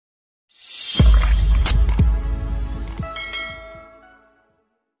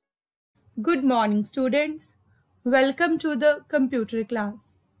Good morning, students. Welcome to the computer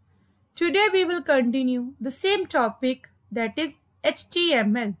class. Today we will continue the same topic, that is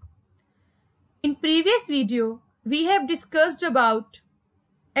HTML. In previous video, we have discussed about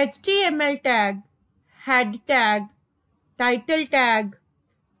HTML tag, head tag, title tag,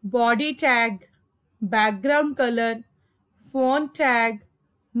 body tag, background color, font tag,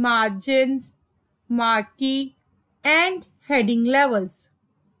 margins, marquee, and heading levels.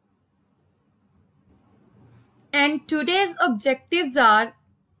 And today's objectives are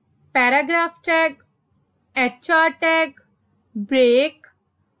paragraph tag, HR tag, break,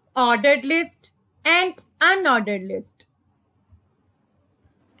 ordered list, and unordered list.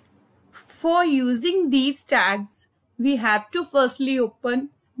 For using these tags, we have to firstly open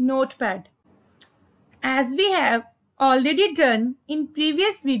Notepad. As we have already done in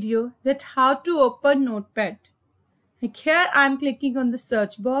previous video that how to open Notepad. Like here I am clicking on the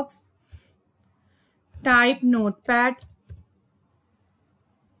search box. Type Notepad.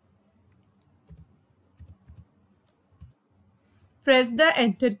 Press the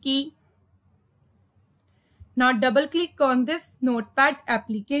enter key. Now double click on this Notepad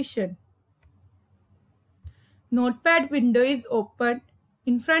application. Notepad window is opened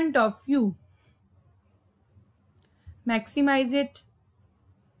in front of you. Maximize it.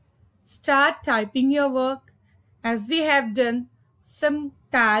 Start typing your work. As we have done some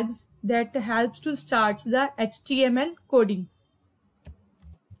tags that helps to start the HTML coding.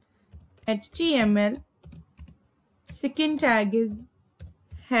 HTML. Second tag is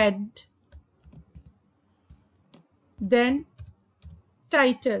head. Then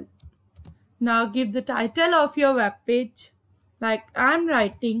title. Now give the title of your web page. Like I'm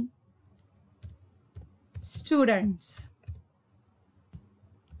writing students.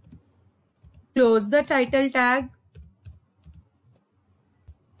 Close the title tag.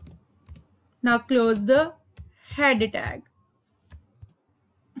 Now close the head tag.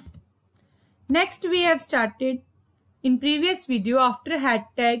 Next we have started in previous video after head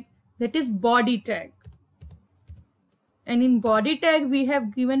tag, that is body tag. And in body tag we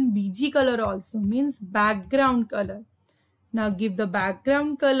have given BG color also, means background color. Now give the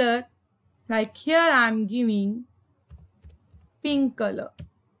background color, like here I am giving pink color.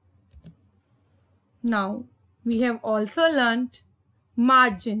 Now we have also learnt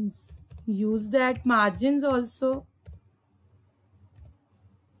margins. Use that margins also.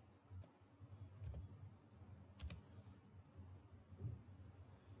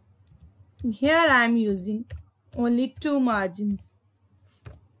 Here I am using only 2 margins.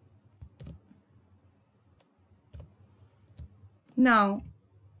 Now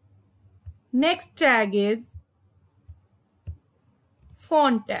next tag is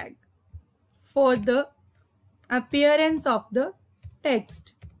font tag for the appearance of the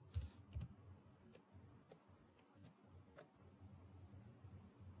text.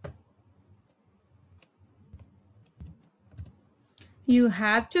 You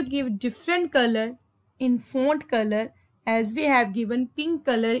have to give different color in font color, as we have given pink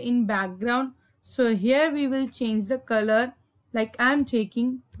color in background. So here we will change the color, like I am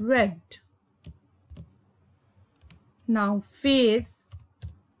taking red. Now face.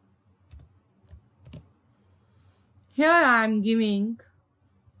 Here I am giving,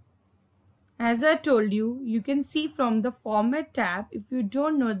 as I told you, you can see from the format tab if you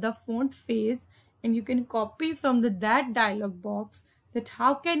don't know the font face, and you can copy from that dialog box that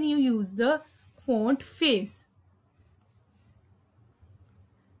how can you use the font face.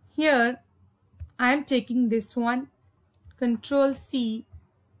 Here I am taking this one, Ctrl C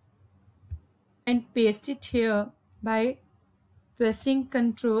and paste it here by pressing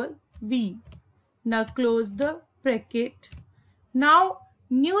Ctrl V. Now close the bracket. Now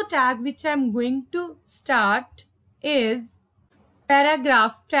new tag which I am going to start is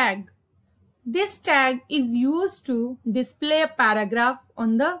paragraph tag. This tag is used to display a paragraph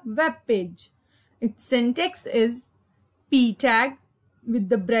on the web page. Its syntax is p tag with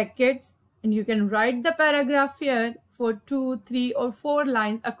the brackets, and you can write the paragraph here for 2, 3 or 4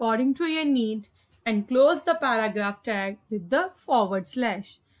 lines according to your need, and close the paragraph tag with the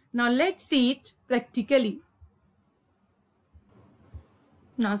 /. Now let's see it practically.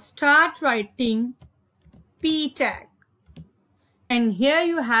 Now start writing p tag. And here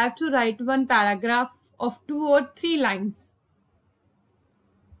you have to write one paragraph of 2 or 3 lines.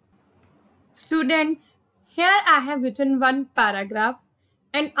 Students, here I have written one paragraph,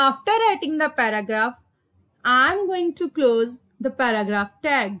 and after writing the paragraph, I am going to close the paragraph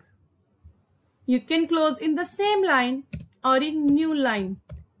tag. You can close in the same line or in new line.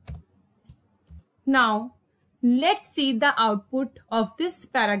 Now Let's see the output of this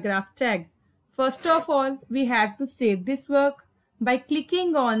paragraph tag. First of all, we have to save this work by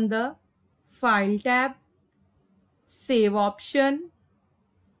clicking on the File tab, Save option.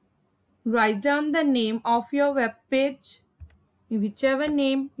 Write down the name of your web page, whichever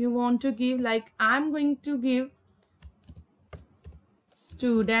name you want to give. Like I'm going to give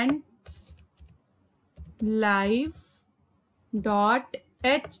students live.html.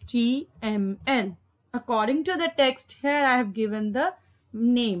 According to the text here, I have given the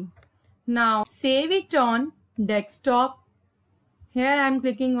name. Now save it on desktop. Here I am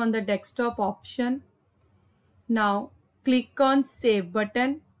clicking on the desktop option. Now click on Save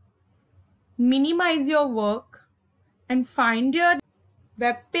button. Minimize your work and find your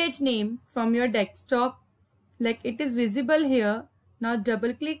web page name from your desktop. Like it is visible here. Now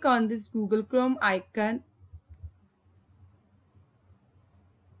double click on this Google Chrome icon.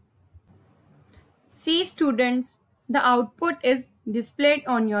 See students, the output is displayed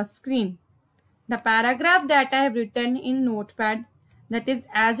on your screen. The paragraph that I have written in Notepad, that is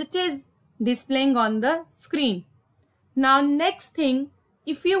as it is displaying on the screen. Now next thing,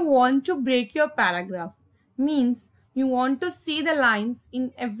 if you want to break your paragraph, means you want to see the lines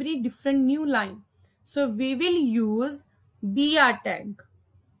in every different new line. So we will use BR tag.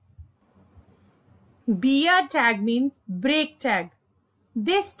 BR tag means break tag.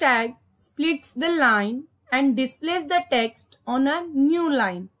 This tag splits the line and displays the text on a new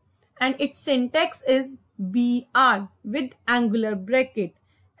line, and its syntax is BR with angular bracket,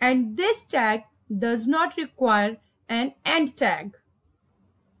 and this tag does not require an end tag.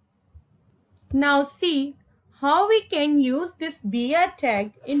 Now see how we can use this BR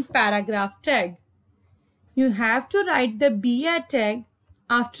tag in paragraph tag. You have to write the BR tag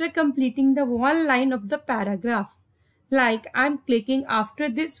after completing the one line of the paragraph. Like I'm clicking after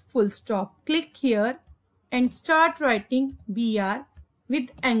this full stop. Click here and start writing BR with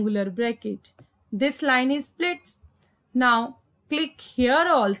angular bracket. This line is split. Now click here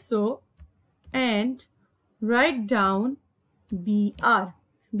also and write down BR.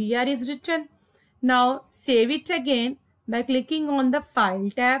 BR is written. Now save it again by clicking on the File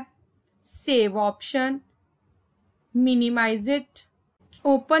tab, Save option, minimize it,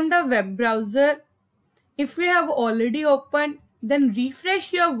 open the web browser. If you have already opened, then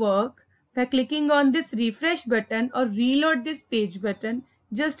refresh your work by clicking on this refresh button or reload this page button.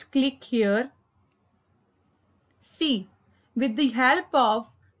 Just click here. See, with the help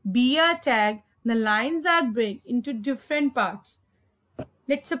of BR tag, the lines are break into different parts.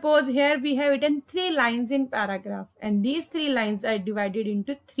 Let's suppose here we have written 3 lines in paragraph, and these 3 lines are divided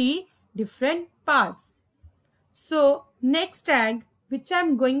into 3 different parts. So next tag which I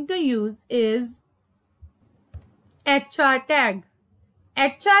am going to use is HR tag.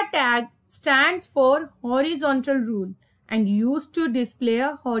 HR tag stands for horizontal rule and used to display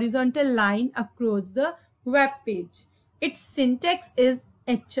a horizontal line across the web page. Its syntax is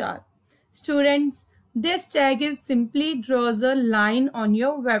HR. Students, this tag is simply draws a line on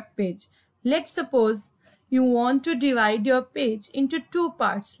your web page. Let's suppose you want to divide your page into 2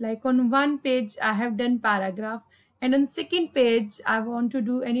 parts. Like on one page I have done paragraph, and on second page I want to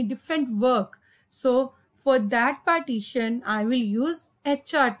do any different work. So for that partition I will use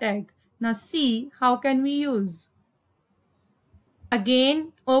HR tag. Now see how can we use.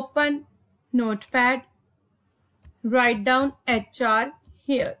 Again open Notepad, write down HR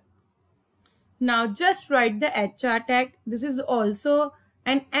here. Now just write the HR tag. This is also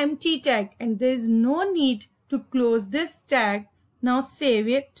an empty tag and there is no need to close this tag. Now save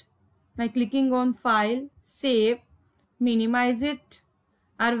it by clicking on File, Save, minimize it.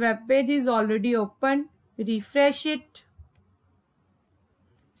 Our web page is already open. Refresh it.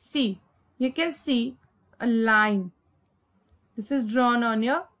 See, you can see a line. This is drawn on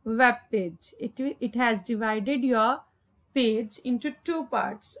your web page. It has divided your page into 2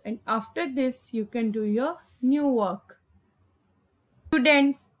 parts, and after this you can do your new work.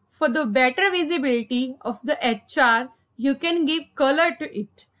 Students, for the better visibility of the HR, you can give color to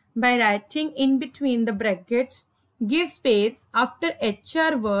it by writing in between the brackets. Give space after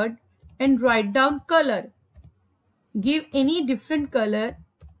HR word and write down color. Give any different color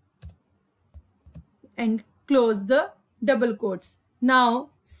and close the double quotes. Now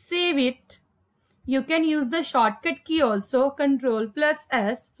save it. You can use the shortcut key also,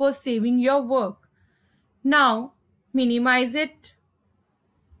 Ctrl+S, for saving your work. Now minimize it.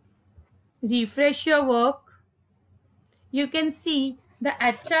 Refresh your work. You can see the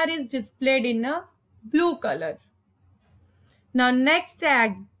HR is displayed in a blue color. Now next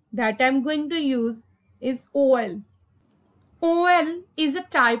tag that I am going to use is OL. OL is a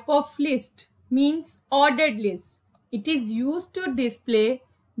type of list. means ordered list. It is used to display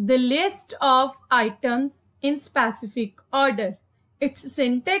the list of items in specific order. Its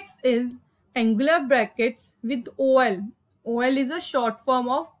syntax is angular brackets with OL. OL is a short form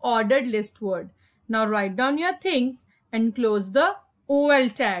of ordered list word. Now write down your things and close the OL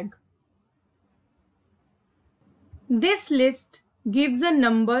tag. This list gives a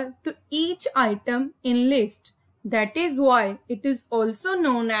number to each item in list. That is why it is also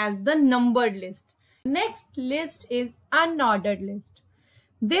known as the numbered list. Next list is unordered list.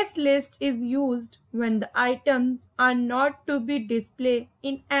 This list is used when the items are not to be displayed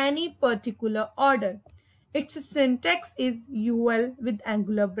in any particular order. Its syntax is UL with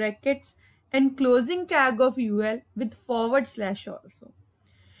angular brackets and closing tag of UL with forward slash also.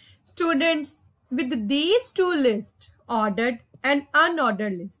 Students, with these two lists, ordered and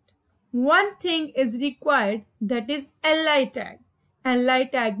unordered list, one thing is required, that is LI tag. LI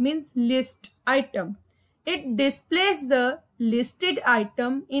tag means list item. It displays the listed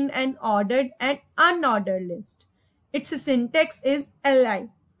item in an ordered and unordered list. Its syntax is LI.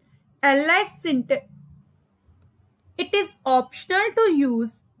 LI syntax. It is optional to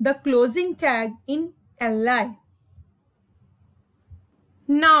use the closing tag in LI.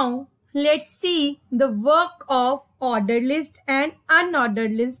 Now, let's see the work of ordered list and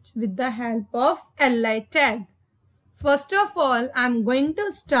unordered list with the help of LI tag. First of all, I am going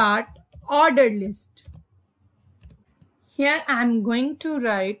to start ordered list. Here I am going to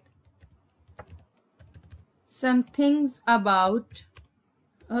write some things about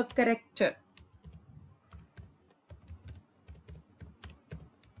a character.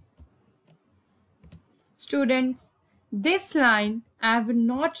 Students, this line I have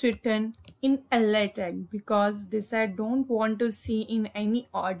not written in LI tag because this I don't want to see in any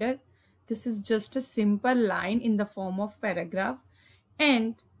order. This is just a simple line in the form of paragraph.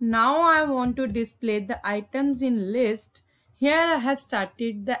 And now I want to display the items in list. Here I have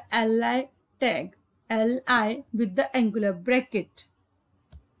started the LI tag, LI with the angular bracket.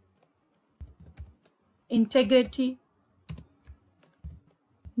 Integrity.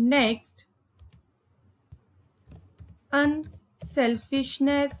 Next,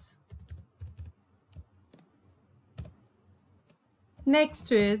 unselfishness.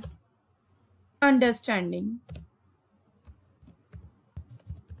 Next is understanding.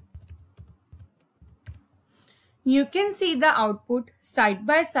 You can see the output side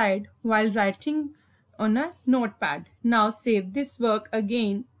by side while writing on a notepad. Now save this work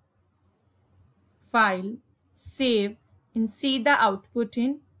again. File, save, and see the output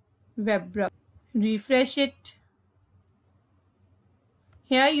in web browser. Refresh it.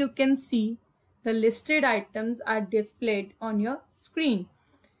 Here you can see the listed items are displayed on your screen.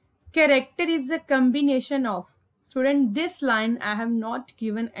 Character is a combination of. Student, this line I have not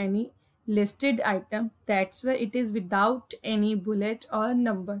given any listed item. That's why it is without any bullet or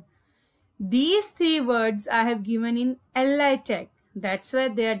number. These three words I have given in LI tag. That's why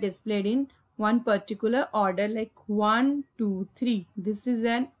they are displayed in one particular order, like 1, 2, 3. This is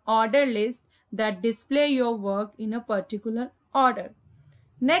an order list that display your work in a particular order.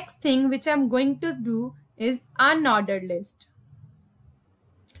 Next thing which I'm going to do is unordered list.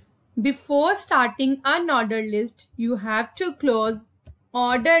 Before starting unordered list, you have to close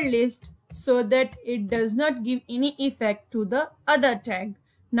ordered list so that it does not give any effect to the other tag.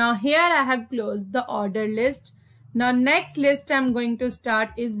 Now here I have closed the ordered list. Now next list I'm going to start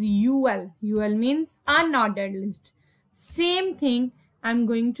is UL. UL means unordered list. Same thing I'm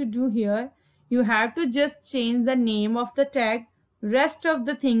going to do here. You have to just change the name of the tag. Rest of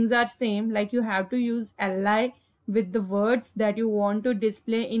the things are same, like you have to use LI with the words that you want to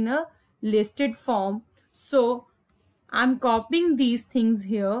display in a listed form. So I'm copying these things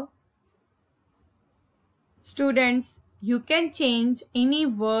here. Students, you can change any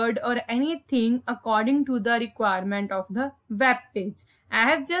word or anything according to the requirement of the web page. I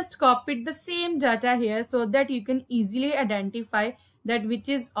have just copied the same data here so that you can easily identify that which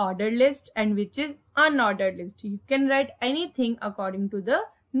is ordered list and which is unordered list. You can write anything according to the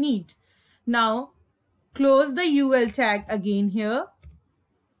need. Now close the UL tag again here.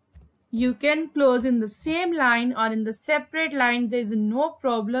 You can close in the same line or in the separate line. There is no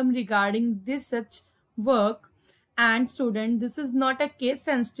problem regarding this such work. And student, this is not a case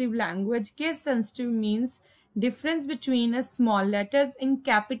sensitive language. Case sensitive means difference between a small letters in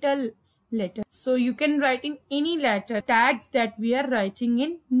capital letter. So you can write in any letter tags that we are writing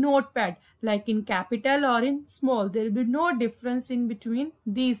in notepad, like in capital or in small. There will be no difference in between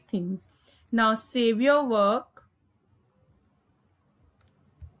these things. Now save your work.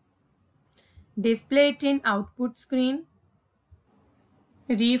 Display it in output screen.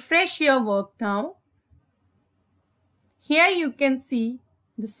 Refresh your work now. Here you can see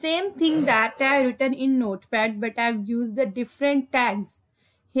the same thing that I have written in Notepad, but I have used the different tags.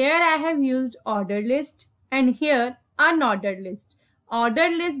 Here I have used ordered list and here unordered list.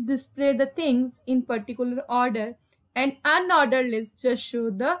 Ordered list display the things in particular order and unordered list just show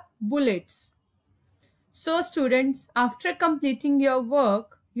the bullets. So students, after completing your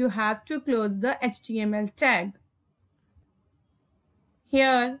work, you have to close the HTML tag.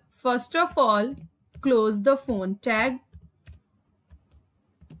 Here, first of all, close the phone tag.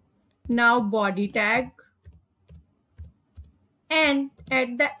 Now body tag. And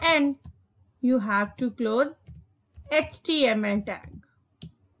at the end, you have to close HTML tag.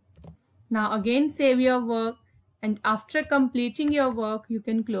 Now again save your work, and after completing your work, you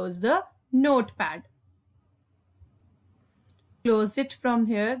can close the Notepad. Close it from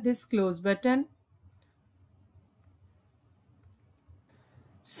here, this close button.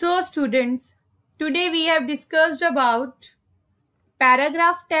 So students, today we have discussed about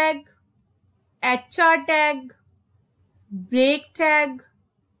paragraph tag, HR tag, break tag,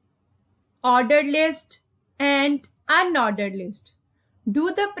 ordered list and unordered list.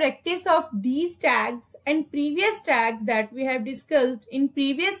 Do the practice of these tags and previous tags that we have discussed in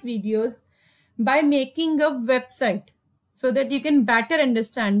previous videos by making a website so that you can better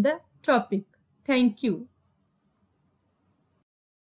understand the topic. Thank you.